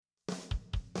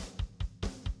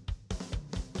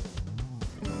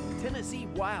Tennessee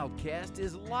Wildcast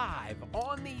is live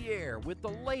on the air with the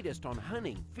latest on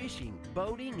hunting, fishing,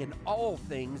 boating, and all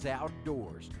things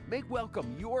outdoors. Make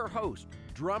welcome your host,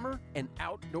 drummer and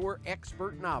outdoor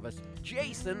expert novice,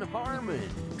 Jason Harmon.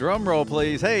 Drum roll,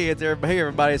 please. Hey,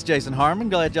 everybody. It's Jason Harmon.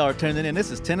 Glad y'all are tuning in. This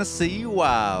is Tennessee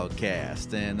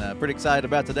Wildcast, and pretty excited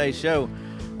about today's show.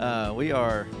 We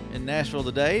are in Nashville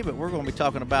today, but we're going to be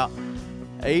talking about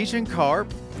Asian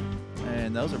carp,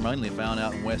 and those are mainly found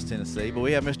out in West Tennessee. But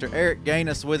we have Mr. Eric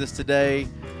Gaines with us today.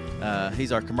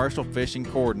 He's our commercial fishing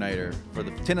coordinator for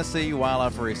the Tennessee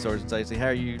Wildlife Resources Agency. How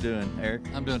are you doing, Eric?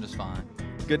 I'm doing just fine.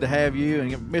 Good to have you.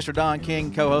 And Mr. Don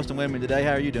King co-hosting with me today.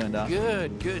 How are you doing, Don?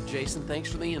 Good, Jason. Thanks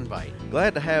for the invite.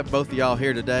 Glad to have both of y'all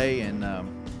here today, and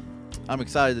I'm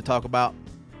excited to talk about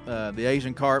the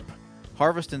Asian Carp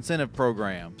Harvest Incentive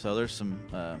Program. So there's some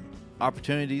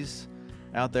opportunities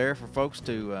out there for folks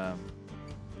to,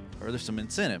 or there's some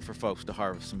incentive for folks to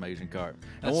harvest some Asian carp.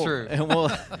 That's true. And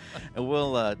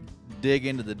we'll dig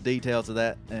into the details of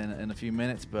that in a few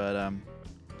minutes. But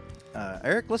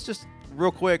Eric, let's just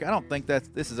real quick. I don't think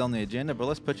this is on the agenda, but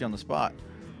let's put you on the spot.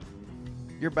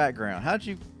 Your background. How did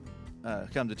you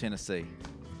come to Tennessee?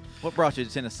 What brought you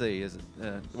to Tennessee? Is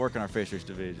it working our fisheries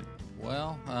division?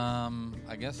 Well,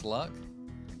 I guess luck.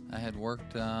 I had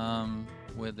worked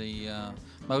with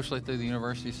mostly through the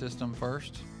university system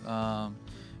first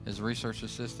as research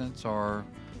assistants or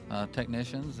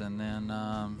technicians, and then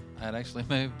I had actually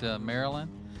moved to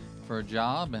Maryland for a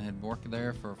job and had worked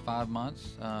there for 5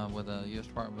 months with the U.S.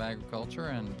 Department of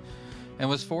Agriculture, and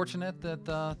was fortunate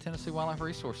that Tennessee Wildlife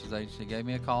Resources Agency gave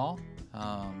me a call,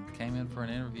 came in for an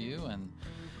interview, and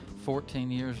 14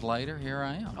 years later, here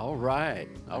I am. All right.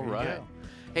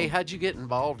 Hey, how'd you get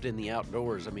involved in the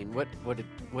outdoors? I mean, what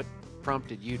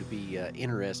prompted you to be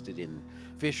interested in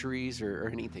fisheries or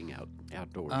anything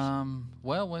outdoors?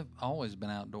 Well, we've always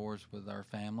been outdoors with our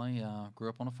family. Grew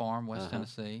up on a farm, West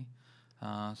Tennessee.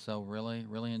 So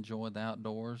really enjoyed the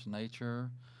outdoors, nature,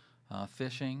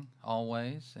 fishing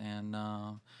always, and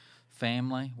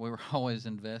family. We were always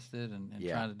invested and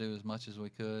trying to do as much as we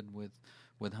could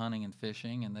with hunting and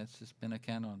fishing, and that's just been a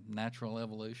kind of natural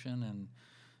evolution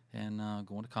and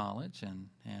going to college and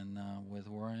with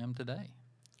where I am today.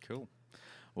 Cool.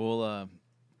 Well,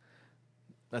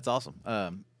 that's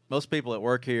awesome. Most people that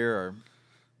work here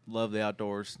love the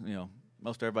outdoors. You know,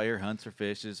 most everybody here hunts or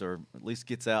fishes or at least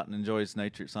gets out and enjoys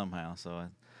nature somehow. So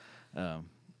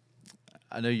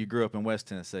I know you grew up in West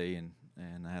Tennessee and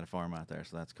I had a farm out there,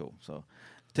 so that's cool. So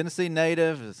Tennessee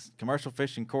native, is commercial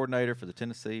fishing coordinator for the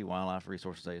Tennessee Wildlife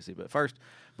Resources Agency. But first,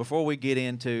 before we get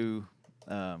into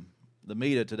the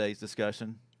meat of today's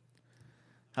discussion,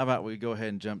 how about we go ahead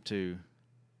and jump to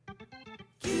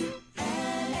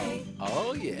Q&A.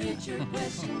 Oh, yeah. Get your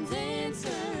questions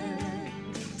answered.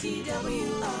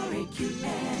 TWRA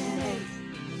Q&A.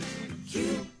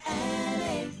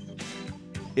 Q&A.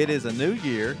 It is a new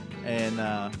year, and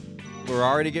we're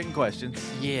already getting questions.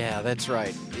 Yeah, that's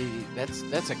right.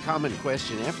 That's a common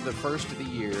question. After the first of the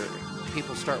year,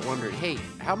 people start wondering, hey,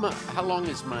 how long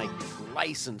is my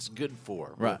license good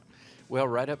for? Right. Well,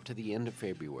 right up to the end of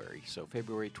February. So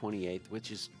February 28th,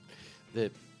 which is the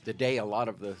day a lot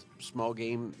of the small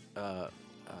game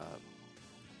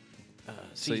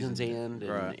seasons end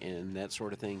and that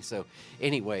sort of thing. So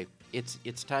anyway,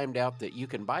 it's timed out that you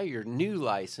can buy your new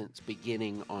license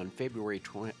beginning on February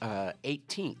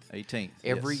 18th. 18th.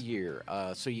 Every year.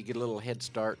 So you get a little head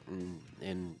start,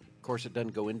 and of course it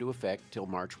doesn't go into effect till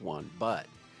March 1. But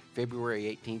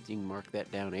February 18th, you can mark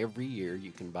that down every year.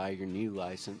 You can buy your new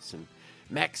license and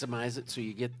maximize it so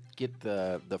you get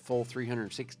the full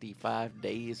 365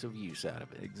 days of use out of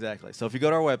it. Exactly. So if you go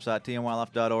to our website,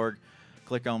 tnwildlife.org,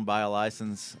 click on Buy a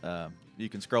License, you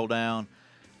can scroll down.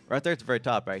 Right there at the very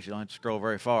top, actually. You don't have to scroll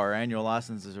very far. Annual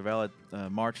licenses are valid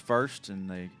March 1st, and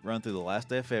they run through the last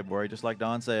day of February, just like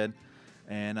Don said.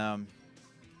 And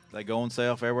they go on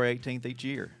sale February 18th each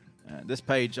year. This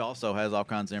page also has all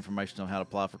kinds of information on how to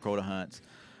apply for quota hunts,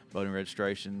 boating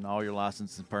registration, all your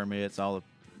licenses and permits, all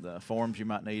the forms you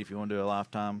might need if you want to do a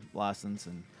lifetime license,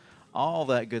 and all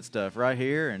that good stuff right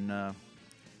here. And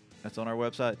that's on our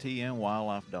website,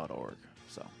 tnwildlife.org.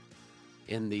 So,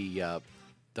 And the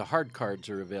hard cards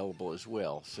are available as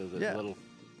well. So the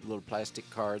little plastic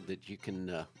card that you can,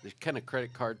 the kind of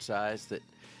credit card size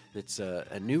that's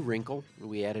a new wrinkle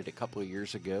we added a couple of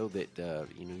years ago that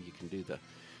you can do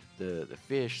the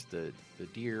fish, the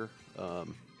deer.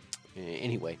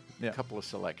 Anyway, a couple of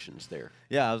selections there.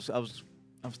 Yeah, I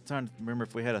was trying to remember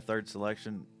if we had a third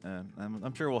selection.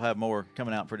 I'm sure we'll have more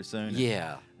coming out pretty soon.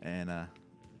 Yeah. And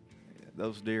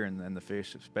those deer and the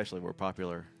fish especially were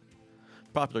popular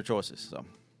choices. So,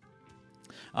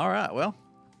 all right, well,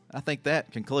 I think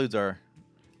that concludes our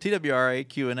TWRA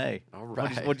Q&A. All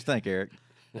What'd right. you think, Eric?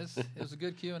 It was a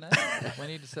good Q&A. We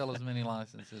need to sell as many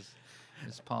licenses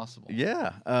as possible.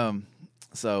 Yeah.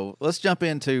 So let's jump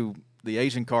into the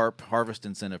Asian Carp Harvest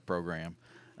Incentive Program.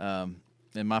 And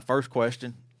my first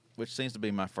question, which seems to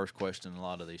be my first question in a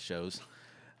lot of these shows,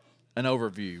 an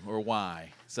overview or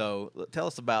why. So tell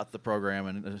us about the program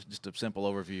and just a simple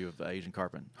overview of the Asian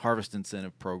Carp Harvest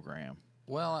Incentive Program.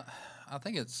 Well, I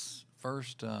think it's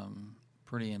first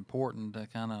pretty important to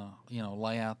kind of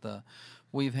lay out the.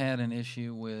 We've had an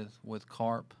issue with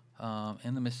carp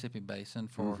in the Mississippi Basin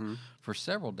for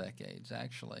several decades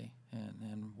actually,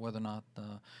 and whether or not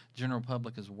the general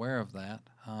public is aware of that,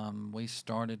 we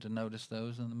started to notice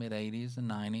those in the mid '80s and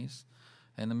 '90s,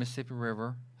 in the Mississippi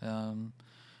River, and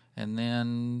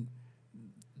then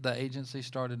the agency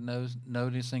started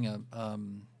noticing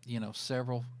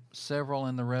several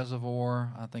in the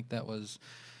reservoir. I think that was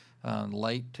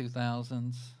late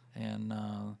 2000s, and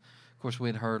of course we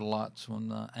had heard lots from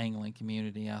the angling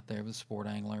community out there with sport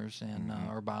anglers, and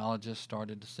our biologists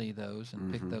started to see those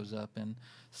and pick those up in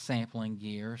sampling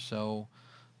gear. So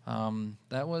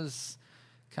that was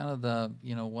kind of the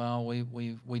well,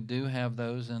 we do have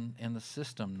those in the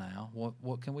system now.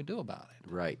 What can we do about it?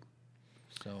 Right.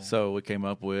 So we came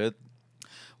up with.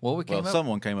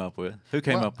 Someone came up with. Who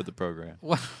came up with the program?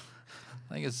 Well,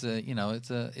 I think it's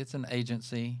it's an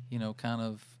agency. Kind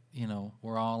of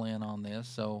we're all in on this.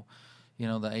 So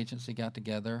the agency got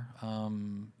together,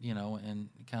 and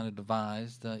kind of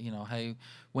devised, hey,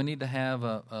 we need to have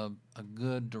a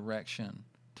good direction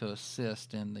to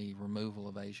assist in the removal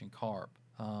of Asian carp.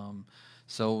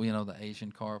 So the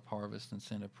Asian Carp Harvest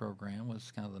Incentive Program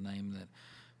was kind of the name that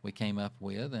we came up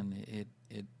with, and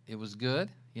it was good.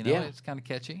 It's kind of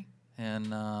catchy.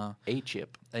 And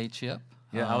A-chip. A-chip.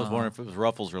 Yeah, I was wondering if it was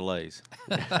Ruffles or Lay's.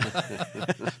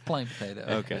 Plain potato.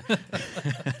 Okay.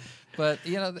 But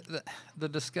the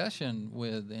discussion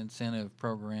with the incentive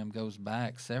program goes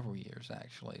back several years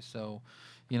actually. So,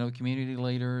 community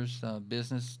leaders,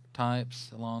 business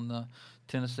types along the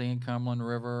Tennessee and Cumberland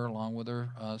River, along with their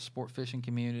sport fishing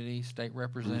community, state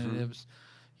representatives,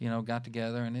 got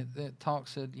together, and it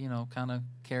talks had kind of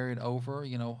carried over.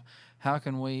 How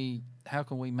can we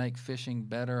make fishing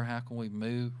better? How can we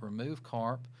remove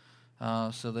carp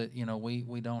so that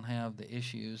we don't have the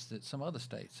issues that some other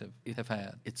states have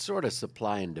had? It's sort of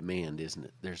supply and demand, isn't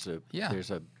it? There's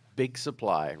a big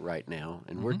supply right now,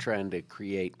 and we're trying to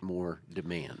create more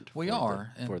demand.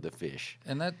 For the fish,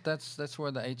 and that's where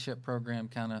the A-chip program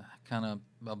kind of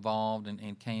evolved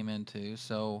and came into.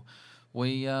 So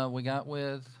we got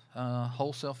with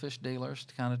wholesale fish dealers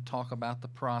to kind of talk about the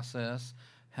process.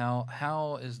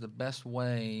 How is the best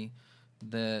way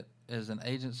that, as an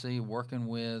agency working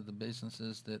with the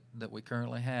businesses that we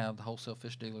currently have, the wholesale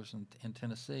fish dealers in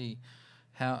Tennessee,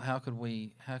 how could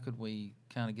we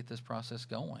kind of get this process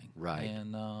going? Right.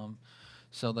 And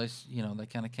so they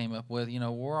kind of came up with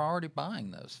we're already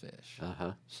buying those fish.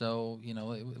 So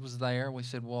it was there. We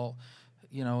said, well,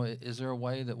 is there a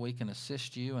way that we can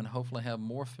assist you and hopefully have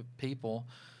more people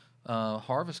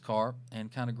harvest carp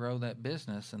and kind of grow that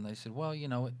business? And they said, well,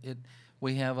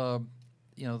 we have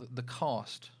the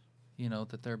cost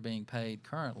that they're being paid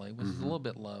currently was a little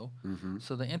bit low,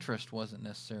 so the interest wasn't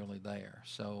necessarily there.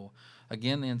 So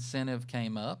again, the incentive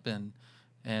came up,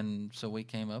 and so we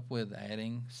came up with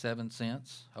adding 7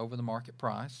 cents over the market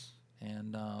price,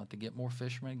 and to get more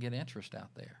fishermen, get interest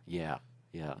out there. Yeah.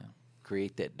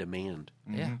 Create that demand.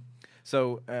 Yeah.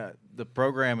 So the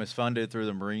program is funded through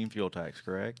the marine fuel tax,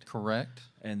 correct? Correct.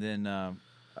 And then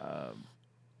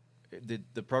did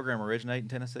the program originate in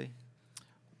Tennessee?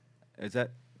 Is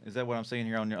that what I'm seeing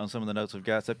here on some of the notes we've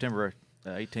got? September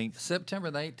 18th? September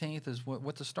the 18th is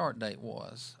what the start date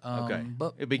was. Okay.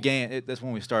 But it began, that's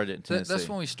when we started in Tennessee. That's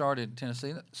when we started in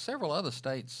Tennessee. Several other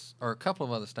states, or a couple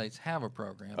of other states, have a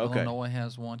program. Okay. Illinois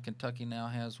has one. Kentucky now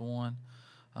has one.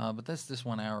 But that's this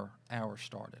one our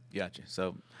started. Gotcha.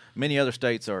 So many other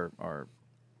states are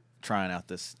trying out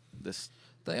this.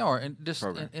 They are, and just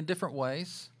program. in different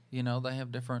ways. They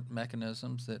have different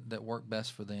mechanisms that work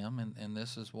best for them, and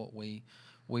this is what we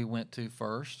went to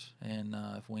first. And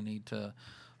if we need to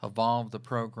evolve the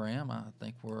program, I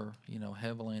think we're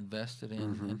heavily invested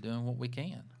in doing what we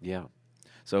can. Yeah.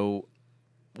 So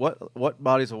what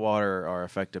bodies of water are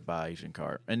affected by Asian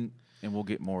carp, and we'll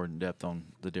get more in depth on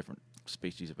the different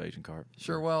species of Asian carp.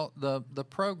 Sure. Well, the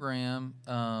program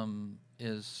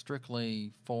is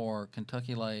strictly for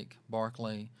Kentucky Lake,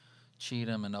 Barkley,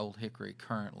 Cheatham, and Old Hickory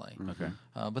currently. Okay.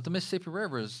 But the Mississippi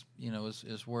River is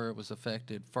where it was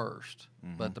affected first.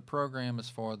 But the program is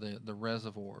for the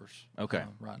reservoirs. Okay.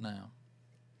 Right now.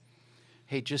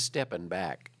 Hey, just stepping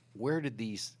back, where did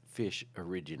these fish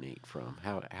originate from?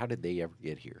 How did they ever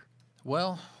get here?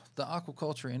 Well, the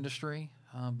aquaculture industry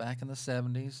back in the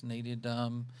 70s needed,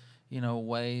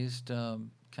 ways to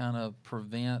kind of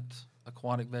prevent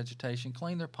aquatic vegetation,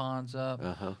 clean their ponds up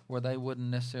where they wouldn't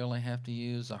necessarily have to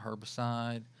use a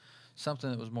herbicide,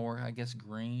 something that was more, I guess,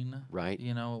 green. Right.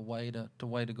 A way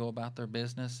to go about their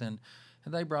business, and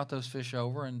they brought those fish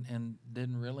over and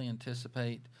didn't really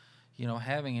anticipate,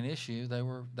 having an issue. They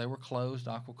were closed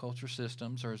aquaculture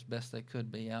systems, or as best they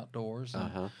could be outdoors.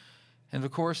 And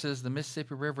of course, as the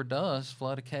Mississippi River does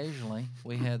flood occasionally,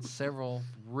 we had several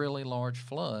really large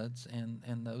floods,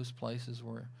 and those places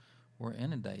were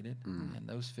inundated, and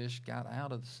those fish got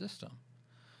out of the system,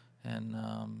 and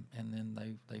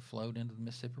then they flowed into the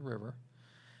Mississippi River,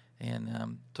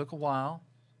 and took a while,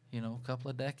 a couple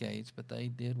of decades, but they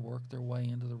did work their way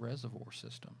into the reservoir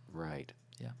system. Right.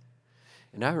 Yeah.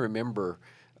 And I remember,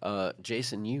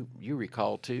 Jason, you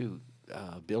recall too,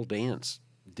 Bill Dance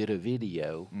did a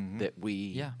video that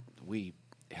we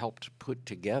helped put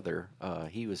together.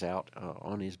 He was out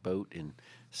on his boat and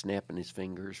snapping his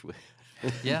fingers with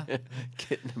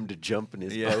getting him to jump in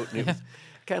his boat, and it was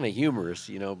kind of humorous,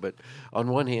 But on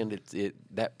one hand,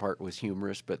 that part was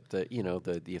humorous, but the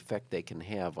effect they can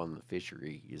have on the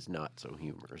fishery is not so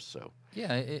humorous. So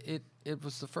it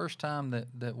was the first time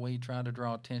that we tried to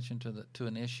draw attention to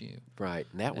an issue. Right,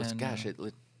 and that was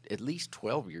at least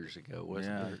 12 years ago,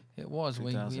 wasn't it? It was.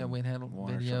 We had a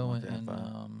video,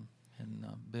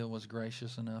 and Bill was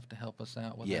gracious enough to help us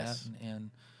out with that,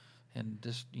 and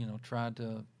just tried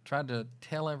to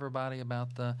tell everybody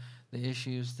about the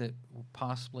issues that we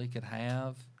possibly could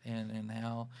have, and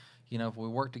how if we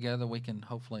work together we can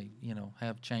hopefully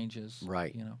have changes.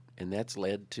 Right. And that's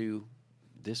led to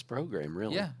this program,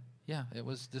 really. Yeah. It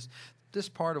was this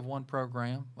part of one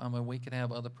program. I mean, we could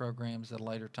have other programs at a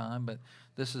later time, but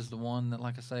this is the one that,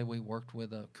 like I say, we worked with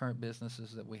the current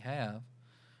businesses that we have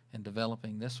in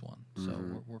developing this one.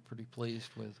 So we're pretty pleased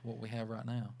with what we have right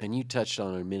now. And you touched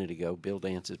on it a minute ago. Bill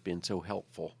Dance has been so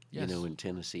helpful, Yes. In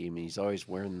Tennessee. I mean, he's always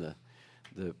wearing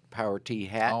the Power T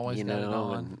hat, Always got it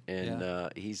on.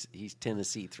 and he's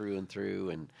Tennessee through and through,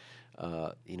 and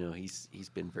he's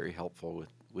been very helpful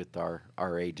with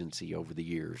our agency over the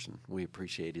years, and we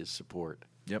appreciate his support.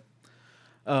 Yep.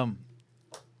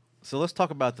 So let's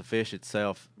talk about the fish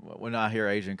itself. When I hear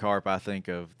Asian carp, I think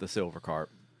of the silver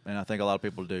carp, and I think a lot of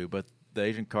people do. But the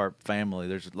Asian carp family,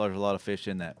 there's a lot of fish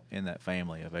in that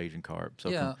family of Asian carp.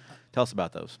 So tell us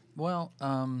about those. Well,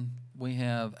 we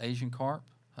have Asian carp,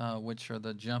 which are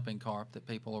the jumping carp that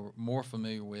people are more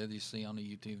familiar with. You see on the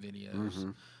YouTube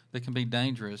videos. That can be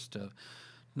dangerous to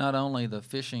not only the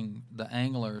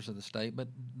anglers of the state, but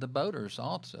the boaters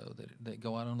also that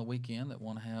go out on the weekend that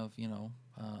want to have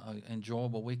an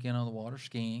enjoyable weekend on the water,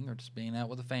 skiing or just being out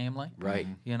with the family, right?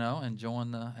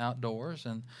 Enjoying the outdoors,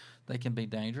 and they can be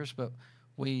dangerous. But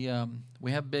we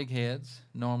have big heads.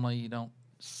 Normally, you don't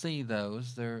see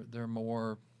those. They're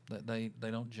more that they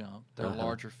don't jump. They're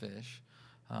larger fish.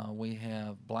 We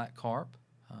have black carp.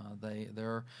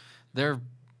 They're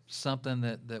something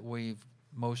that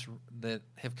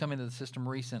have come into the system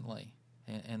recently,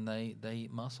 and they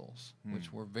eat mussels,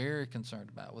 which we're very concerned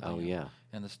about with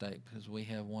in the state, because we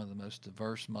have one of the most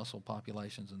diverse mussel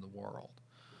populations in the world.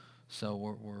 So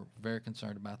we're very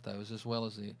concerned about those, as well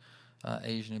as the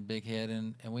Asian and bighead,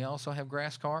 and we also have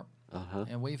grass carp.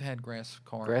 And we've had grass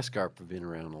carp. Grass carp have been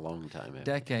around a long time.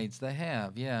 Decades, they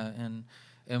have,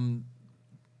 and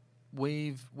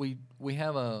we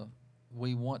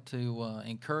want to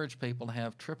encourage people to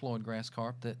have triploid grass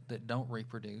carp that don't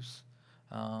reproduce,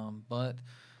 but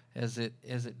as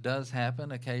it does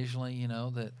happen occasionally,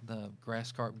 that the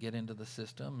grass carp get into the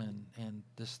system, and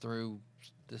through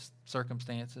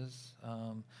circumstances,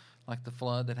 like the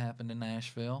flood that happened in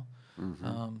Nashville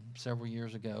several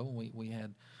years ago. We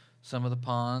had some of the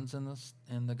ponds and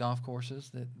the golf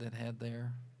courses that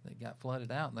got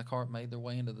flooded out, and the carp made their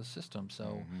way into the system.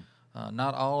 So.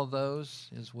 Not all of those,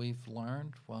 as we've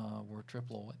learned, were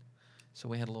triploid. So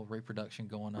we had a little reproduction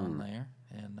going on there,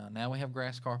 and now we have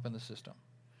grass carp in the system.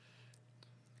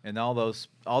 And all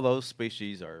those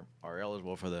species are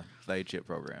eligible for the aid chip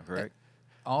program, correct?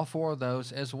 All four of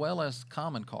those, as well as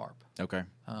common carp. Okay.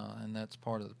 And that's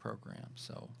part of the program.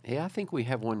 So. Yeah, I think we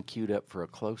have one queued up for a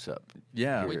close-up.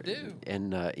 Yeah. We do.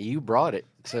 And you brought it.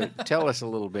 So tell us a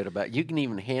little bit about it. You can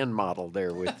even hand model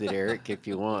there with it, Eric, if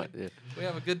you want. We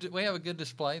have a good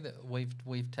display that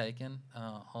we've taken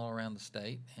all around the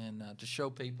state, and to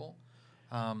show people,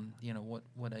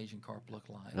 what Asian carp look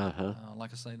like.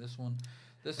 Like I say, this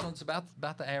one's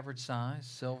about the average size,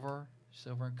 silver,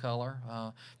 silver in color.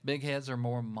 Big heads are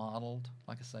more modeled.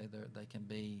 Like I say, they can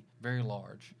be very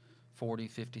large, 40,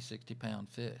 50, 60-pound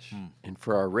fish. And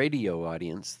for our radio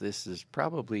audience, this is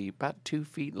probably about 2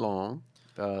 feet long.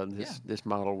 This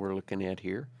model we're looking at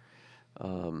here.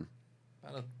 About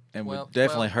a And 12 we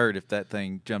definitely 12 hurt if that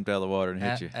thing jumped out of the water and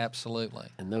hit you. Absolutely.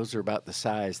 And those are about the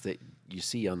size that you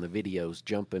see on the videos,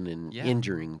 jumping and Yeah.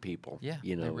 injuring people. Yeah,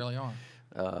 you know, they really are.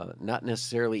 Not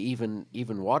necessarily even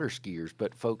water skiers,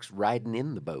 but folks riding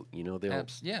in the boat. You know, they'll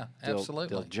Absolutely.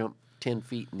 they'll jump 10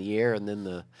 feet in the air, and then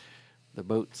the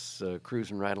boat's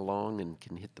cruising right along and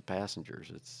can hit the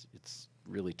passengers. It's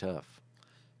really tough.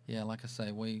 Yeah, like I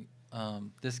say,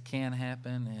 this can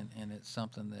happen, and it's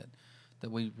something that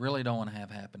we really don't want to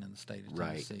have happen in the state of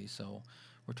Right. Tennessee. So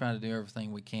we're trying to do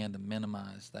everything we can to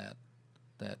minimize that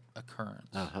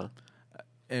occurrence.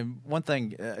 And one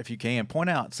thing, if you can, point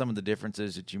out some of the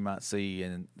differences that you might see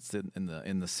in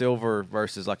the silver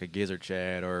versus like a gizzard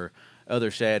shad or other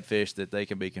shad fish that they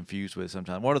can be confused with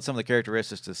sometimes. What are some of the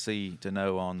characteristics to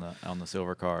know on the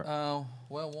silver carp?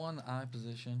 Well, one eye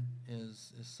position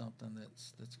is something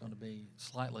that's going to be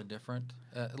slightly different,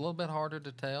 a little bit harder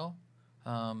to tell.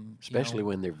 Especially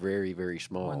when they're very, very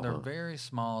small. When they're very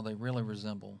small, they really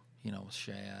resemble, a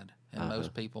shad. And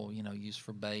most people, use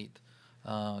for bait,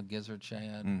 gizzard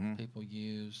shad people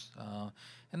use.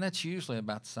 And that's usually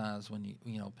about the size when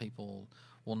people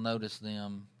will notice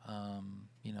them,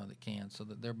 that can. So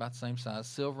that they're about the same size.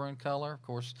 Silver in color, of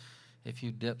course, if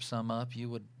you dip some up, you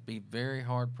would be very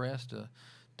hard pressed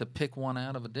to pick one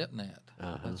out of a dip net.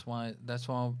 That's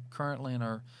why currently in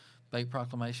our bait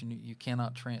proclamation, you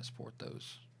cannot transport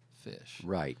those fish.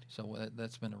 Right. So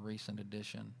that's been a recent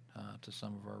addition to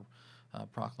some of our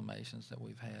proclamations that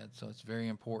we've had. So it's very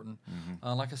important.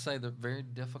 Like I say, they're very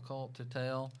difficult to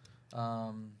tell.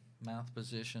 Mouth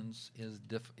positions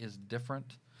is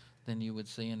different than you would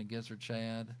see in a gizzard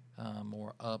shad,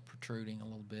 more up, protruding a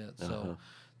little bit. So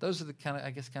those are the kind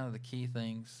of the key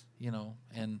things,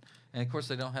 and of course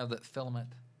they don't have that filament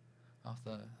off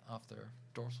their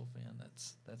dorsal fin.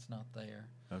 That's not there.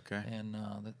 Okay. And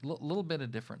little bit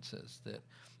of differences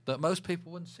but most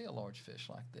people wouldn't see a large fish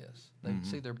like this. They'd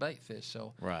see their bait fish.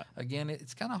 So right. Again,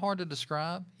 it's kind of hard to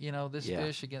describe, this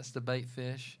fish against the bait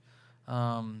fish.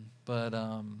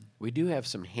 But we do have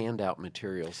some handout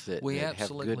materials that have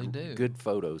absolutely do. good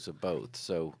photos of both.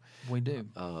 So we do.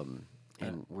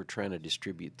 And we're trying to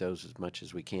distribute those as much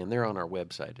as we can. They're on our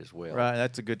website as well. Right,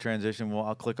 that's a good transition. Well,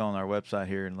 I'll click on our website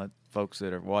here and let folks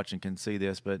that are watching can see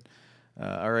this. But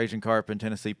our Asian Carp in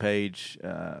Tennessee page,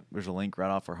 there's a link right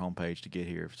off our homepage to get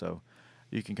here. So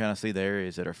you can kind of see the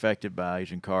areas that are affected by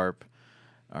Asian Carp,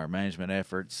 our management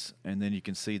efforts, and then you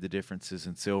can see the differences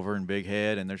in silver and big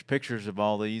head. And there's pictures of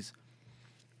all these,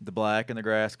 the black and the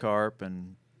grass carp,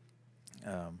 and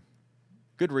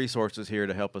good resources here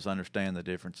to help us understand the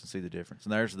difference and see the difference.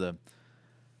 And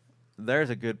there's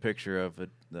a good picture of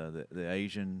it, the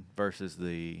Asian versus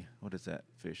the, what is that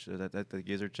fish? Is that the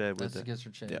gizzard shad? That's the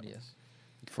gizzard shad, yes.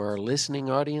 For our listening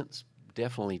audience,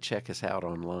 definitely check us out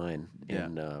online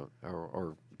and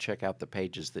or check out the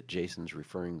pages that Jason's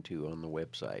referring to on the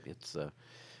website. It's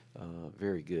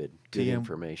very good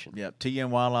information. Yeah,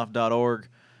 tnwildlife.org,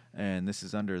 and this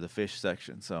is under the fish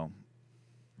section, so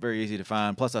very easy to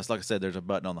find. Plus, like I said, there's a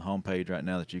button on the homepage right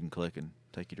now that you can click and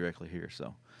take you directly here.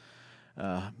 So,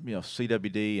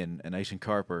 CWD and Asian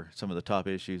carp are some of the top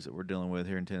issues that we're dealing with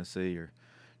here in Tennessee. Or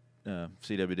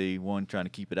CWD, one trying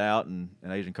to keep it out, and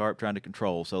Asian carp trying to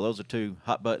control. So those are two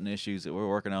hot button issues that we're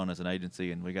working on as an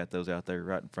agency, and we got those out there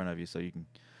right in front of you, so you can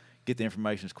get the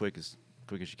information as quick as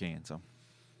you can. So,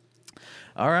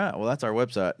 all right, well that's our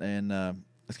website, and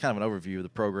that's kind of an overview of the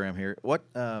program here.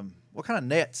 What kind of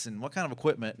nets and what kind of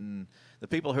equipment and the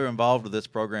people who are involved with this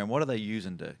program, what are they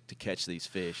using to catch these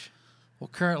fish? Well,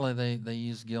 currently they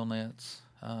use gill nets,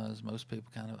 as most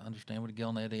people kind of understand what a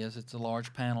gill net is. It's a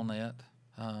large panel net,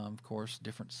 of course,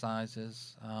 different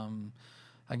sizes.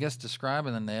 I guess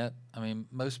describing the net,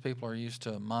 most people are used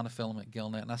to a monofilament gill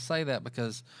net, and I say that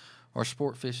because our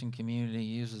sport fishing community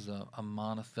uses a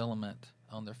monofilament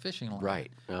on their fishing line.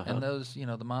 Right. And those, the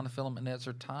monofilament nets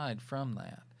are tied from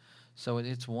that. So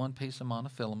it's one piece of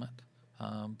monofilament,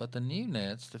 but the new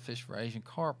nets to fish for Asian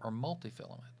carp are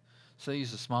multifilament. So they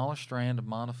use a smaller strand of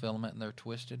monofilament, and they're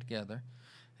twisted together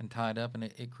and tied up, and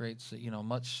it creates a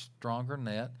much stronger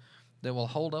net that will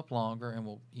hold up longer and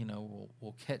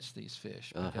will catch these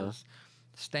fish. Because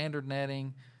standard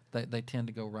netting, they tend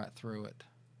to go right through it.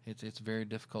 It's very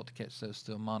difficult to catch those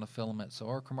through a monofilament. So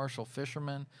our commercial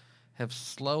fishermen have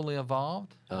slowly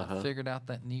evolved, figured out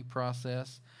that new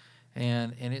process.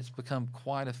 And it's become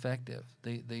quite effective.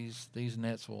 These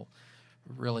nets will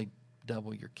really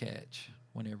double your catch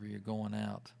whenever you're going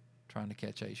out trying to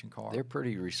catch Asian carp. They're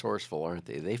pretty resourceful, aren't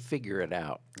they? They figure it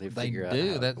out. They They figure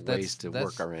do. out ways to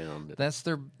work around it. That's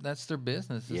their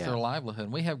business. It's Yeah. their livelihood.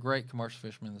 And we have great commercial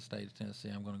fishermen in the state of Tennessee.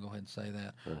 I'm going to go ahead and say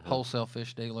that. Wholesale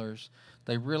fish dealers,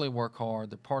 they really work hard.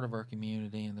 They're part of our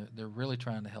community, and they're really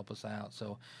trying to help us out.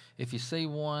 So if you see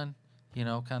one,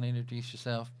 kind of introduce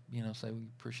yourself. Say we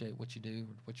appreciate what you do,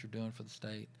 what you're doing for the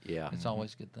state. Yeah. It's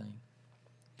always a good thing.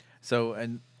 So,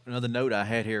 and another note I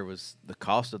had here was the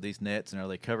cost of these nets, and are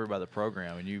they covered by the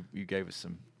program? And you gave us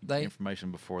some information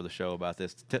before the show about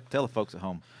this. Tell the folks at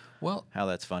home Well, how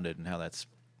that's funded and how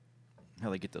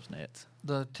they get those nets.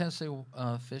 the Tennessee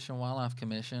Fish and Wildlife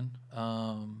Commission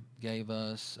gave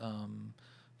us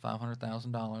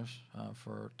 $500,000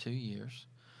 for 2 years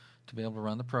to be able to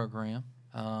run the program.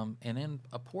 And then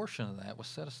a portion of that was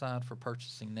set aside for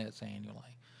purchasing nets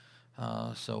annually.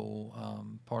 So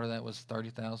part of that was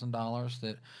 $30,000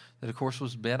 that of course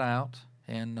was bid out.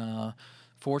 And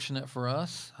fortunate for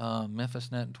us,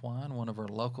 Memphis Net and Twine, one of our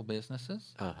local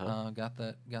businesses, got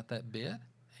that bid,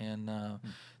 and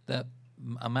that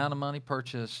amount of money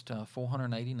purchased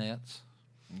 480 nets.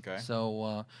 Okay.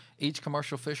 So each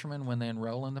commercial fisherman, when they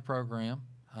enroll in the program,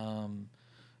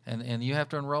 and you have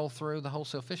to enroll through the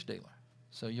wholesale fish dealer.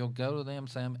 So you'll go to them and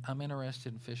say, I'm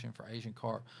interested in fishing for Asian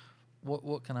carp.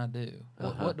 What can I do?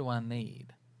 What do I need?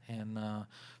 And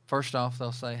first off,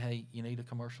 they'll say, hey, you need a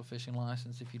commercial fishing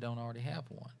license if you don't already have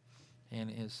one.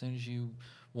 And as soon as you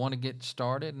want to get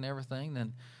started and everything,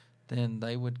 then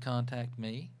they would contact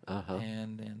me,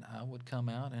 and I would come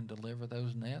out and deliver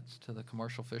those nets to the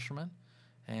commercial fishermen.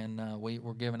 And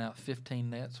we're giving out 15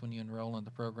 nets when you enroll in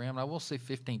the program. And I will say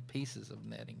 15 pieces of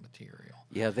netting material.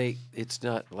 Yeah, it's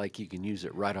not like you can use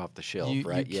it right off the shelf,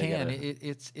 right? You can.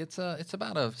 It's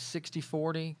about a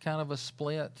 60-40 kind of a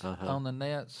split on the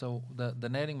net. So the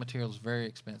netting material is very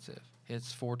expensive.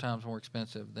 It's 4 times more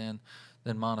expensive than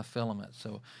monofilament.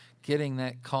 So getting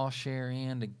that cost share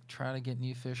in to try to get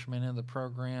new fishermen in the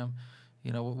program,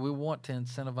 we want to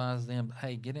incentivize them.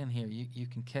 Hey, get in here. You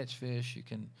can catch fish. You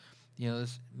can.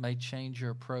 This may change your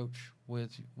approach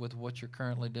with what you're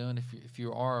currently doing. If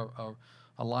you are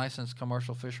a licensed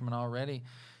commercial fisherman already,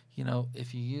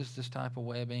 if you use this type of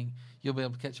webbing, you'll be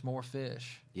able to catch more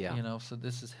fish. Yeah. So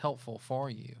this is helpful for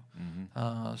you.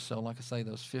 So like I say,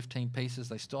 those 15 pieces,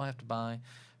 they still have to buy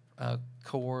a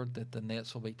cord that the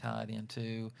nets will be tied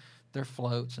into, their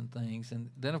floats and things, and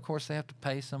then of course they have to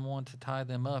pay someone to tie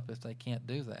them up if they can't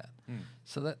do that.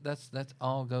 So that's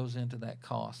all goes into that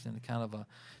cost in kind of a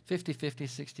 50-50,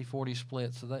 60-40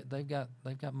 split. So they've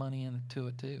got money into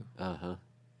it too.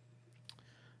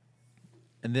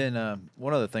 And then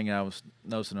one other thing I was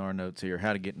noticing in our notes here,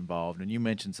 how to get involved, and you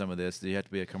mentioned some of this. Do you have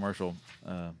to be a commercial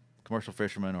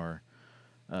fisherman, or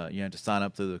you have to sign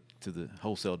up to the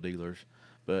wholesale dealers?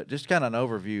 But just kind of an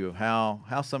overview of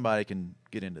how somebody can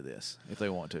get into this if they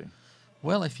want to.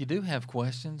 Well, if you do have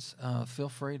questions, feel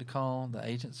free to call the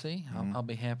agency. I'll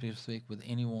be happy to speak with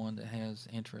anyone that has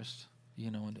interest,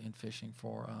 in fishing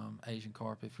for Asian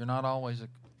carp. If you're not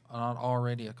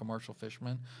already a commercial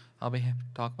fisherman, I'll be happy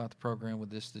to talk about the program with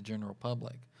the general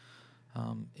public.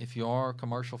 If you are a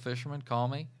commercial fisherman, call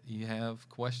me. You have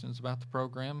questions about the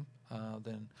program,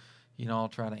 then I'll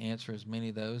try to answer as many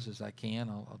of those as I can.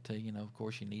 I'll tell you, of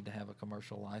course, you need to have a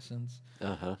commercial license.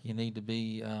 You need to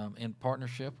be in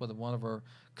partnership with one of our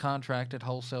contracted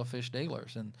wholesale fish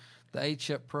dealers. And the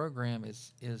HIP program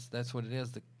is that's what it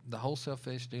is. The wholesale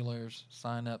fish dealers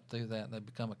sign up through that, and they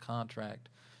become a contract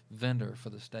vendor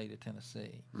for the state of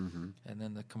Tennessee. And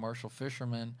then the commercial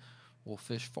fishermen will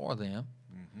fish for them.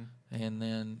 And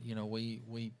then,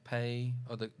 we pay,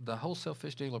 or the wholesale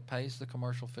fish dealer pays the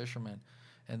commercial fisherman,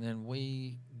 and then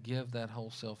we give that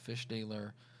wholesale fish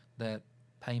dealer that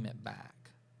payment back.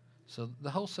 So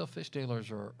the wholesale fish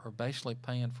dealers are basically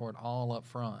paying for it all up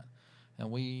front.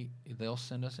 And they'll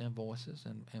send us invoices,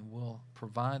 and we'll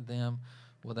provide them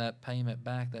with that payment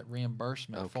back, that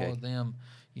reimbursement for them,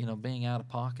 being out of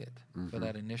pocket for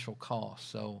that initial cost.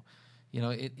 So,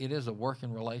 it is a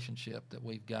working relationship that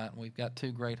we've got. And we've got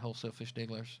 2 great wholesale fish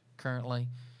dealers currently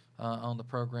on the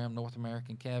program, North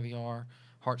American Caviar,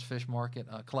 Hart's Fish Market,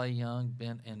 Clay Young,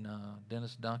 and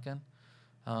Dennis Duncan,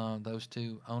 those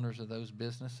 2 owners of those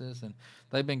businesses, and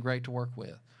they've been great to work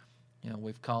with.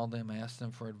 We've called them, asked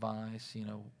them for advice.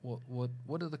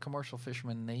 What do the commercial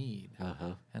fishermen need?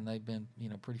 And they've been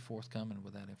pretty forthcoming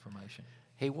with that information.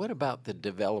 Hey, what about the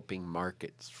developing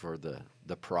markets for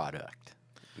the product?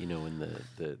 When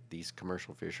these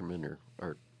commercial fishermen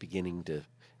are beginning to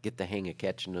get the hang of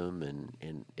catching them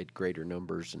and at greater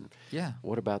numbers, and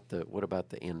what about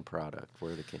the end product,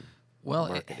 where they can? Well,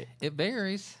 market it? it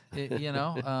varies.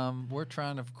 We're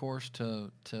trying, of course,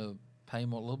 to pay a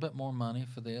little bit more money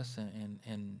for this,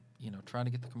 and try to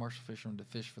get the commercial fishermen to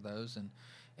fish for those,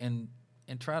 and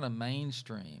try to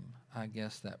mainstream, I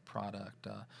guess, that product.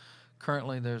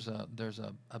 Currently, there's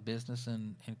a business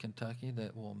in Kentucky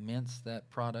that will mince that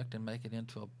product and make it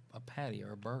into a patty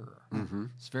or a burger. Mm-hmm.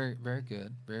 It's very, very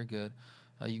good, very good.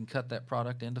 You can cut that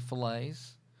product into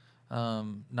fillets.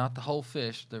 Not the whole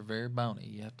fish; they're very bony.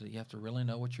 You have to really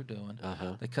know what you're doing.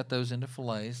 Uh-huh. They cut those into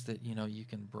fillets that you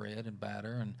can bread and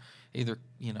batter and either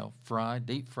fry,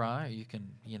 deep fry, or you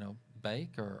can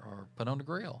bake or put on the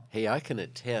grill. Hey, I can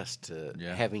attest to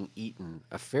having eaten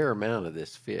a fair amount of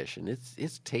this fish, and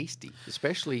it's tasty,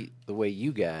 especially the way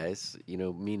you guys,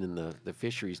 meaning the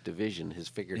fisheries division, has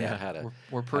figured out how to.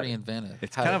 We're pretty inventive.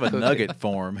 It's how kind to of a cook nugget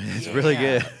form. It's really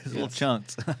good. It's little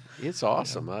chunks. It's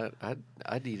awesome.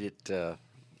 I'd eat it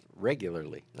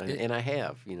regularly, and I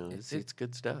have. It's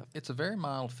good stuff. It's a very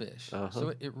mild fish,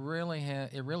 so it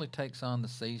really takes on the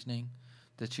seasoning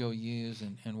that you'll use,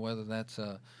 and whether that's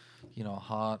a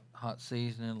hot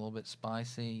seasoning, a little bit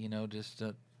spicy, just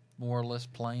a more or less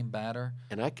plain batter.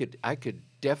 And I could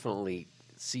definitely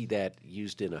see that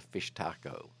used in a fish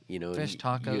taco. Fish you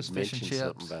tacos, had fish and mentioned chips.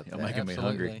 something about You're that. making me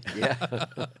hungry.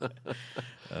 Absolutely.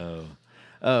 Yeah.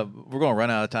 We're going to run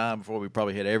out of time before we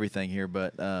probably hit everything here,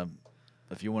 but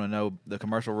if you want to know, the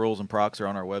commercial rules and procs are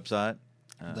on our website.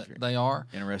 If you're They are.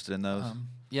 interested in those.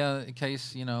 In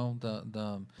case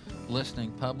the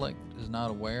listening public is not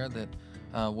aware that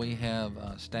we have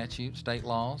state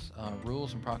laws,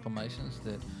 rules, and proclamations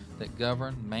that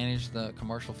govern, manage the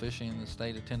commercial fishing in the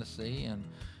state of Tennessee,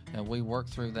 and we work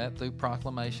through that through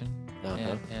proclamation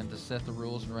and to set the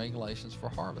rules and regulations for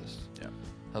harvest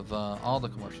of all the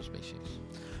commercial species.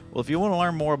 Well, if you want to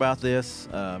learn more about this,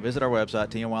 visit our website,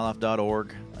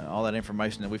 tnwildlife.org. All that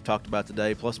information that we've talked about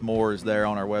today, plus more, is there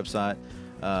on our website.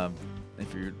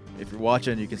 If you're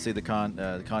watching, you can see the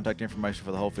contact information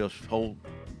for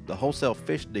the wholesale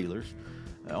fish dealers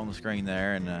on the screen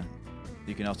there, and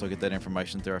you can also get that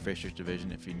information through our Fishers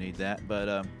division if you need that.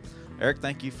 But Eric,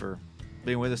 thank you for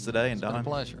being with us today, and It's been Don, a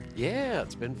pleasure. Yeah,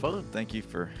 it's been fun. thank you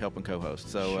for helping co-host.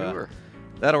 So Sure.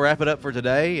 that'll wrap it up for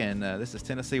today, and this is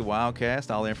Tennessee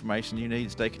Wildcast. All the information you need to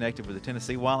stay connected with the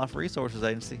Tennessee Wildlife Resources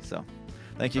Agency. So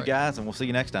thank you, Great. guys, and we'll see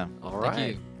you next time. All right.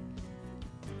 Thank you.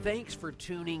 Thanks for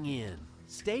tuning in.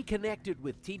 Stay connected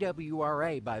with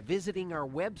TWRA by visiting our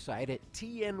website at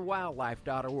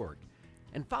tnwildlife.org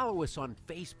and follow us on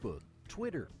Facebook,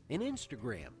 Twitter, and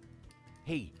Instagram.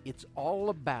 Hey, it's all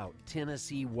about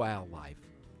Tennessee wildlife.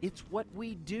 It's what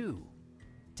we do.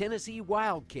 Tennessee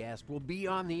Wildcast will be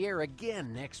on the air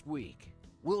again next week.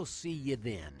 We'll see you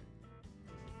then.